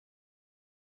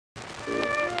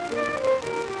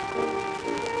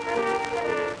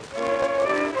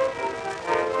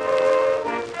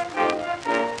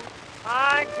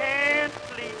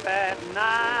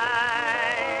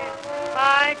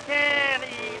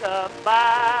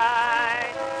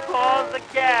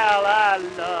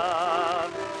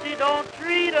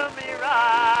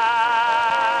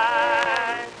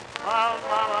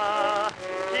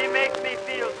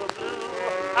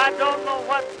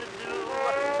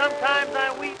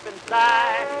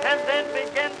sigh and then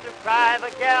begin to cry.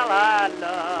 The gal I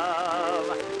love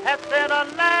has said a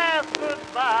last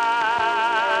goodbye.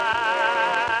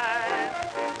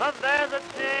 But there's a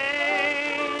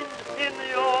change in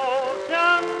the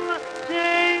ocean,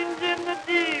 change in the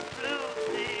deep blue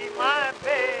sea, my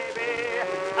baby.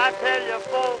 I tell you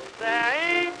folks, there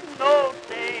ain't no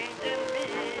change in me.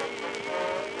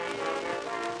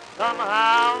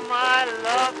 Somehow my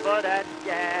love for that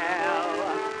gal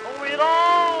will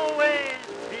always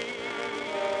be.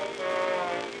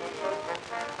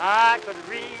 I could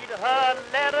read her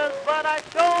letters, but I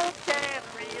sure can't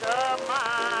read her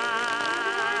mind.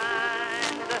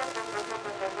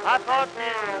 I thought she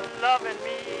was loving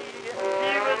me,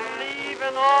 she was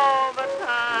leaving all the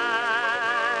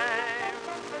time.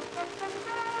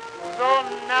 So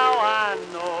now I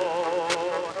know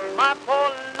my poor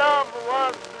love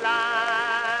was blind.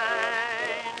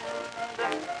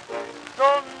 So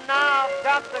now I've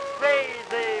got the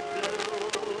crazy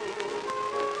blues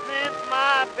since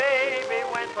my baby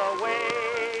went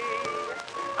away.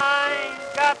 I ain't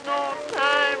got no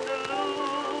time to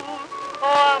lose,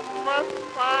 oh, I must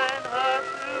find her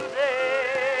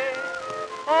today.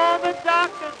 Oh, the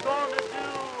doctor's gonna do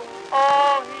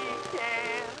all he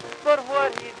can, but what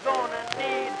he's gonna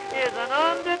need is an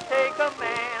undertaker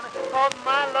man, 'cause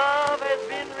my love has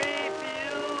been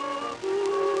refused.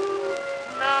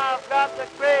 Now I've got the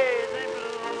crazy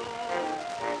blues.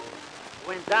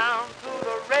 Went down to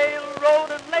the railroad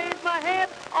and laid my head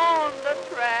on the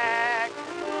track.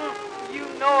 You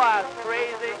know I was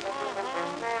crazy.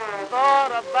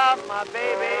 Thought about my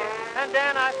baby, and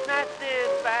then I snatched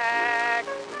it back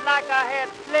like I had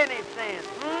plenty sense.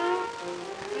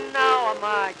 Now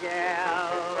my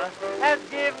gal has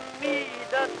given me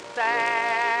the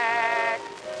sack.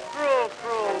 Cruel,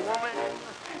 cruel woman.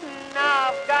 Now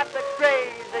I've got the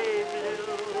crazy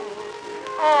blues.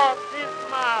 Oh, since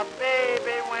my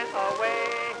baby went away,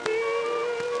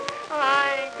 I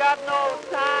ain't got no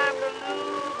time to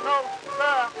lose, no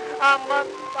sir. I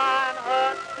must find her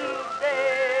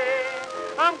today.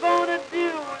 I'm gonna do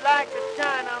like a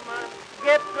Chinaman,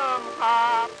 get some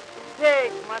hops,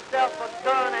 take myself a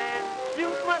gun and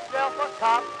shoot myself a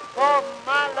cop, for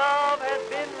my love has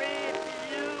been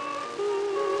refused.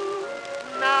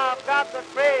 Now I've got the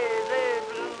crazy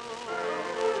blues.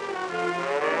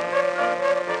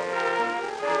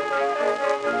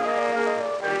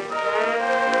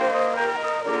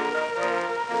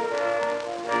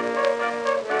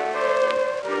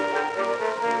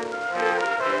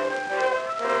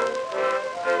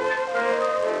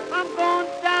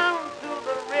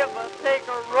 Take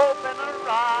a rope and a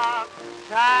rock,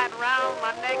 tie it round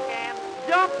my neck and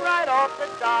jump right off the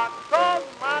dock, 'cause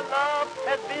my love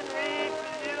has been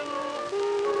refused.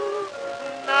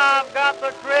 Now I've got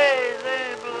the crazy